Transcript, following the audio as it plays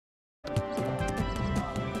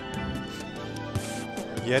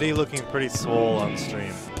Yedi looking pretty swole on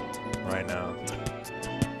stream right now.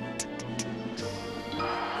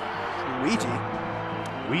 Luigi?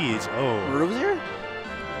 Luigi? Oh. Maru's here?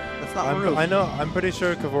 That's not Maru. I know. I'm pretty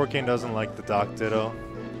sure Kevorkian doesn't like the Doc Ditto.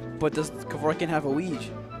 But does Kevorkian have a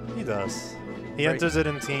Luigi? He does. He enters it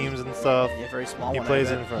in teams and stuff. Yeah, very small. He one,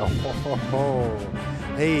 plays in for. Oh,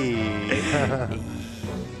 hey.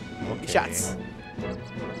 Okay. Shots.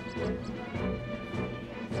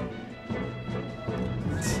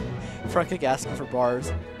 Front kick asking for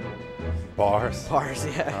bars. Bars? Bars,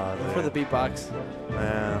 yeah. For the beatbox.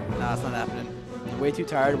 Man. Nah, it's not happening. Way too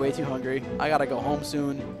tired, way too hungry. I gotta go home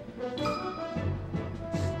soon.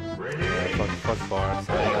 Yeah, fuck bars.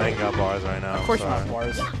 I ain't got bars right now. Of course you have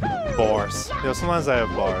bars. Bars. Yo, sometimes I have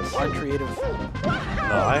bars. Uncreative.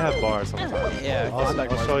 No, I have bars sometimes. Yeah, I'll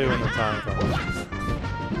show you when the time comes.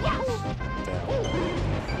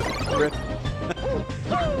 Damn. Rip.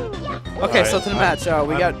 Okay, so to the match.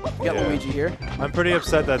 We got yeah. Luigi here. I'm pretty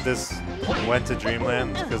upset that this went to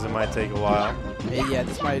Dreamland because it might take a while. Yeah,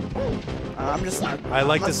 this might. I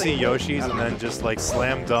like to see Yoshi's and then just like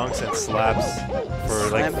slam dunks and slaps for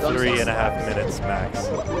like 3.5 minutes max.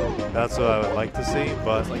 That's what I would like to see,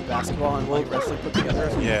 but it's like basketball and like wrestling put together.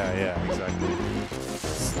 Yeah, exactly.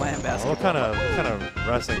 Slam basketball. What kind of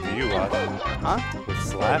wrestling do you watch? Huh? With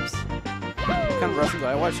slaps? What kind of wrestling do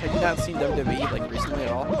I watch? Have you not seen WWE like recently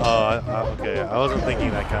at all? Oh, okay. I wasn't thinking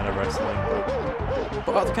that kind of wrestling.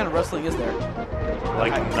 But what kind of wrestling is there?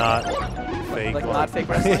 Like not fake. Like not fake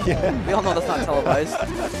wrestling? Yeah. We all know that's not televised.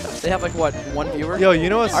 They have like what, 1 viewer? Yo, you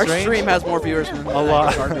know what's Our strange? stream has more viewers than a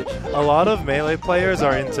lot. garbage. A lot of Melee players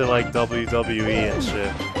are into like WWE and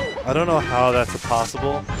shit. I don't know how that's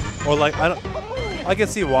possible, or like I can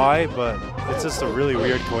see why, but it's just a really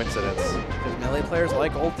weird coincidence. Because Melee players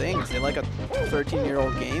like old things. They like a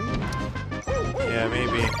 13-year-old game. Yeah,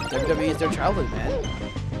 maybe. WWE is their childhood, man.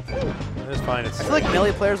 It's fine. I feel like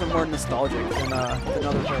Melee players are more nostalgic than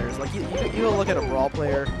other players. Like you look at a Brawl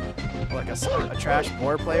player, like a trash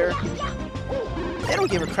board player. They don't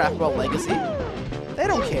give a crap about legacy. They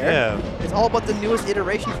don't care. Yeah. It's all about the newest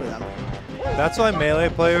iteration for them. That's why Melee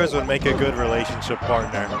players would make a good relationship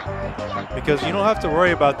partner. Because you don't have to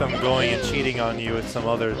worry about them going and cheating on you with some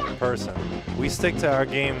other person. We stick to our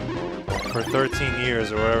game for 13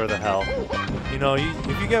 years or whatever the hell. You know,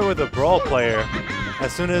 if you get with a Brawl player,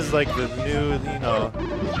 as soon as like the new,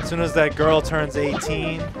 as soon as that girl turns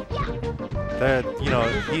 18, that,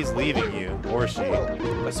 he's leaving you, or she.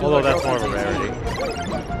 Although that's more of a rarity.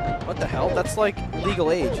 What the hell? That's like legal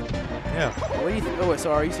age. Yeah. What do you wait,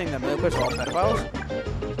 so are you saying that Melee players are all pedophiles?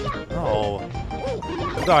 No.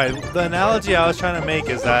 Alright, the analogy I was trying to make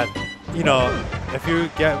is that, if you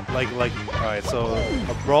get alright, so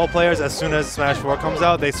Brawl players, as soon as Smash 4 comes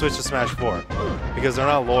out, they switch to Smash 4 because they're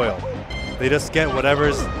not loyal. They just get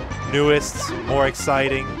whatever's newest, more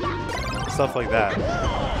exciting, stuff like that.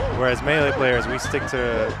 Whereas Melee players, we stick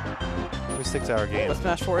to our game. But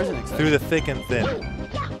Smash 4 isn't exciting. Through the thick and thin.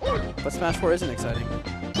 But Smash 4 isn't exciting.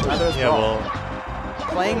 Neither is yeah, Brawl. well,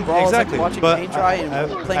 playing Brawl exactly, is like watching but paint dry and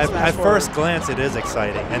playing Smash 4. At first glance, it is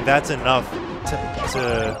exciting, and that's enough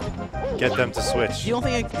to get them to switch. You don't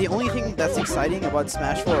think the only thing that's exciting about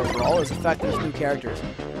Smash 4 or Brawl is the fact there's new characters?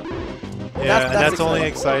 Yeah, that's only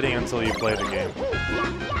exciting until you play the game.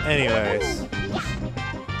 Anyways,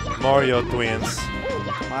 Mario twins.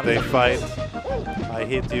 They fight. I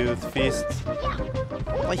hit you with fist.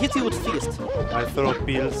 I hit you with fist. I throw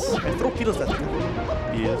pills. I throw pills at you.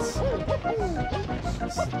 Pills.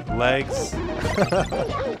 Legs.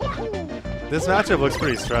 This matchup looks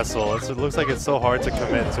pretty stressful. It looks like it's so hard to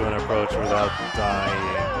commit to an approach without dying.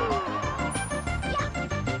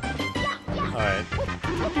 Alright.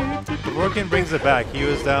 Kevorkian brings it back. He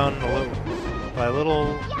was down by a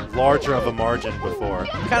little larger of a margin before.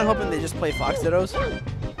 I'm kind of hoping they just play Fox Dittos.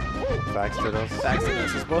 Fax Dittos? Fax Dittos,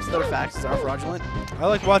 because most of their faxes are fraudulent. I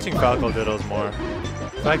like watching Falco Dittos more.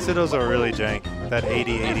 Fax Dittos are really jank. That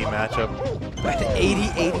 80-80 matchup. Like the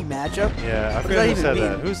 80-80 matchup? Yeah, I forget who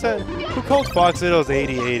said that. Who called Fox Dittos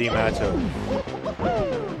 80-80 matchup?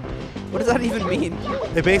 What does that even mean?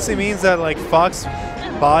 It basically means that like Fox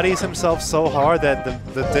bodies himself so hard that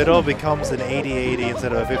the Ditto becomes an 80-80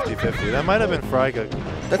 instead of a 50-50. That might have been Freiga.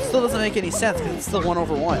 That still doesn't make any sense because it's still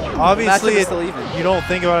 1/1. Obviously, still even. You don't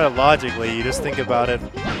think about it logically. You just think about it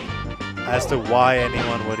as to why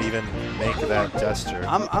anyone would even make that gesture.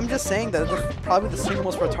 I'm just saying that it's probably the single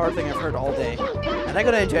most retarded thing I've heard all day. And I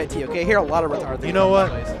gotta enjoy it too, okay? I hear a lot of retarded things. You know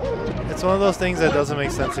what? It's one of those things that doesn't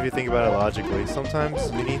make sense if you think about it logically.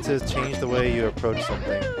 Sometimes you need to change the way you approach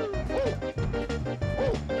something.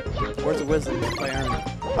 Words of wisdom by Aaron.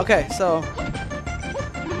 Okay, so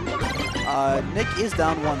Nick is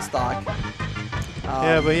down 1 stock.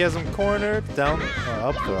 Yeah, but he has him cornered, down,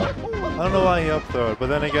 up throw. I don't know why he up throw it, but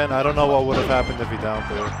then again, I don't know what would have happened if he down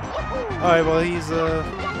threw it. Alright, well he's, oh.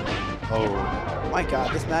 My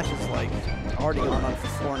god, this match is like already going on for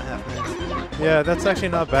 4.5 minutes. Yeah, that's actually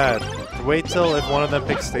not bad. Wait till if one of them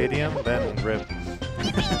picks Stadium, then rip.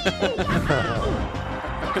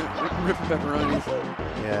 Rip pepperonis.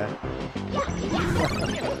 Yeah.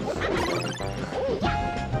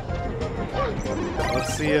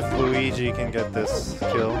 Let's see if Luigi can get this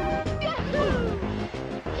kill.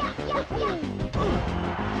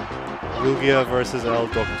 Lugia versus El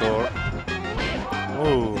Doctor.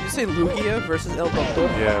 Oh. Did you say Lugia versus El Doctor?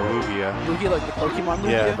 Yeah, Lugia. Lugia like the Pokemon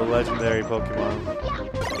Lugia? Yeah, the legendary Pokemon. I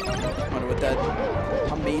wonder what that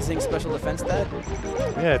amazing special defense stat?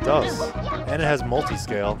 Yeah, it does. And it has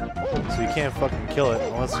multi-scale, so you can't fucking kill it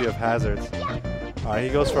unless you have hazards. Alright, he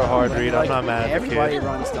goes for a hard read. I'm not mad at the kid. Everybody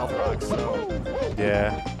runs Stealth Rocks, so...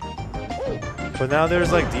 Yeah. But now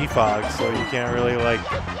there's like defog, so you can't really like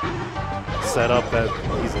set up that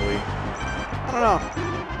easily. I don't know. I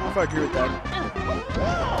don't know if I agree with that.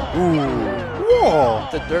 Ooh. Whoa!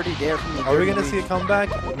 The dirty dare from the Are we gonna see a comeback?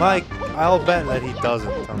 Mike, I'll bet that he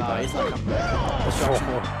doesn't come No, back. he's not coming back. Destruction.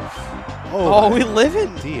 Oh, we live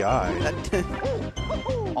in DI.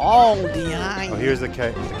 Oh, DI. Oh, here's the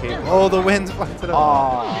cape. Oh, the wind's fucked it up.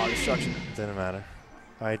 Oh, destruction. Didn't matter.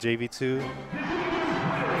 Alright, JV2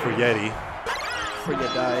 for Yedi. For you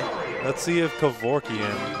die. Let's see if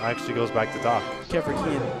Kevorkian actually goes back to Doc.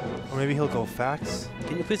 Kevorkian. Or maybe he'll go Fax.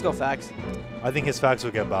 Can you please go Fax? I think his Fax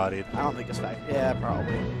will get bodied. I don't think it's Fax. Yeah,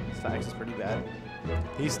 probably. His Fax is pretty bad.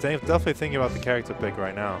 He's definitely thinking about the character pick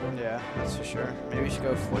right now. Yeah, that's for sure. Maybe we should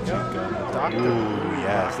go for Doctor. Ooh,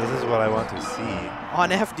 yes, this is what I want to see.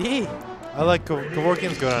 On FD. I like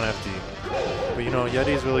Kevorkian's good on FD. But you know,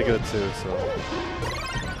 Yeti's really good too, so.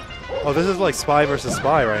 Oh, this is like Spy versus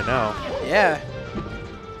Spy right now. Yeah.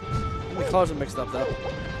 The colors are mixed up though. If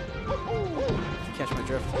you catch my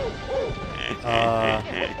drift.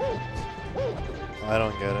 I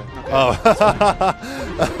don't get it. Okay. Oh.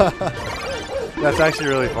 That's actually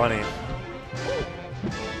really funny.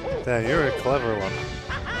 Damn, you're a clever one.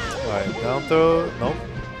 Alright, down throw. Nope.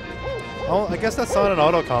 Oh, I guess that's not an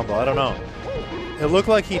auto combo. I don't know. It looked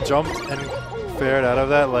like he jumped and fared out of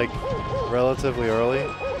that like relatively early,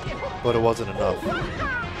 but it wasn't enough.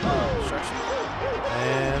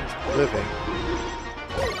 And living.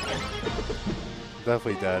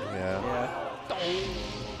 Definitely dead, yeah.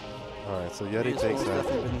 Alright, so Yedi takes that.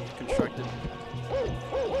 Definitely been constructed.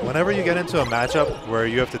 Whenever you get into a matchup where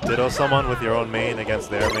you have to ditto someone with your own main against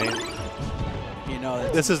their main, you know,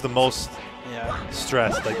 this is the most yeah.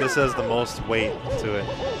 stressed. Like this has the most weight to it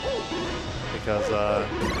because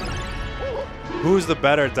who's the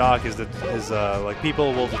better Doc is like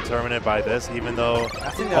people will determine it by this, even though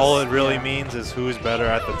all it really means is who's better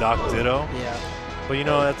at the Doc ditto. Yeah. But you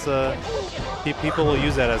know that's people will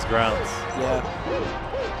use that as grounds. Yeah.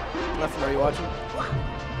 Left, are you watching?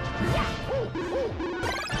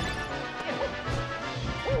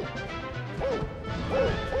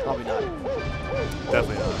 Probably not.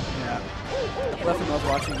 Definitely not. Yeah. If Left was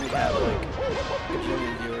watching, we'd have like a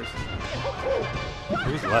bajillion viewers.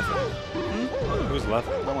 Who's Leffen? Hmm? Who's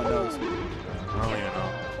Leffen? No one knows. I don't even know.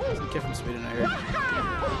 Some kid from Sweden, I heard.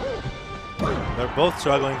 They're both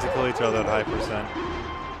struggling to kill each other at high percent.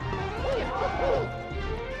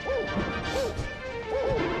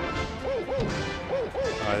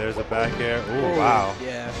 Alright, there's a back air. Ooh, wow.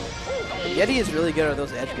 Yeah. Yedi is really good at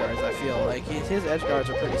those edge guards, I feel. Like, his edge guards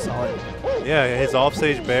are pretty solid. Yeah, his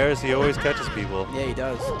offstage bears, he always catches people. Yeah, he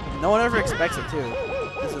does. No one ever expects it, too.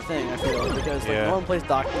 That's the thing, I feel. Because, like, no one plays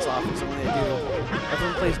Doc this often, so when they do,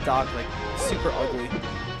 everyone plays Doc, like, super ugly.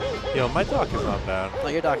 Yo, my Doc is not bad. No,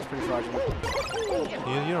 your Doc is pretty fraudulent.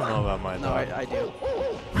 You don't know about my Doc. No, I do.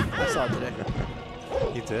 I saw it today.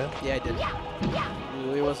 You did? Yeah, I did.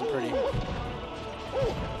 It wasn't pretty.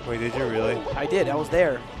 Wait, did you really? I did. I was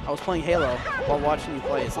there. I was playing Halo while watching you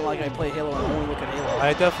play. It's not like I play Halo and only look at Halo.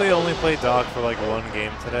 I definitely only played Doc for like one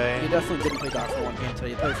game today. You definitely didn't play Doc for one game today.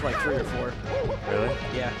 You played for like 3 or 4. Really?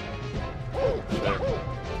 Yeah. Shit.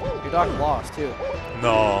 Your Doc lost too.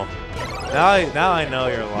 No. Now I know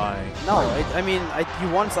you're lying. No, I mean, you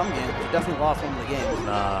won some games. You definitely lost one of the games.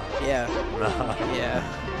 Nah. Yeah. Nah. Yeah.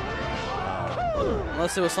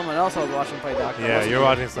 Unless it was someone else I was watching play Doc. Yeah, you're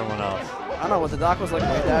watching someone else. I don't know, but the Doc was like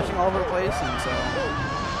white dashing all over the place, and so.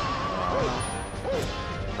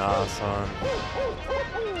 Nah, son.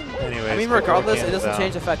 Anyways, I mean, regardless, it doesn't down.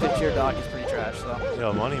 change the fact that your Doc is pretty trash, so.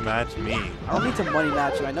 Yo, money match me. I don't need to money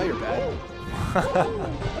match you. I know you're bad.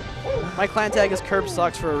 My clan tag is Curb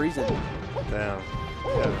Sucks for a reason. Damn.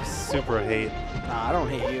 Yeah, super hate. Nah, I don't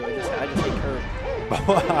hate you. I just hate Curb.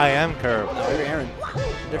 I am Curb. No, you're Aaron.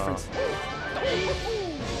 Difference.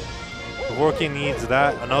 Kevorkian needs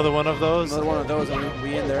that. Another one of those. Another one of those, and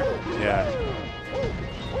we in there. Yeah.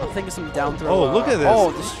 I'm thinking some down throw. Oh, look at this.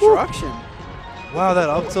 Oh, destruction. Wow, that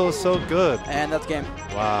up tilt is so good. And that's game.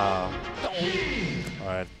 Wow. All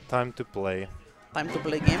right, time to play. Time to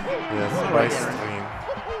play game. Yes, All by right, Aaron. stream.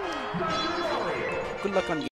 Good luck on game.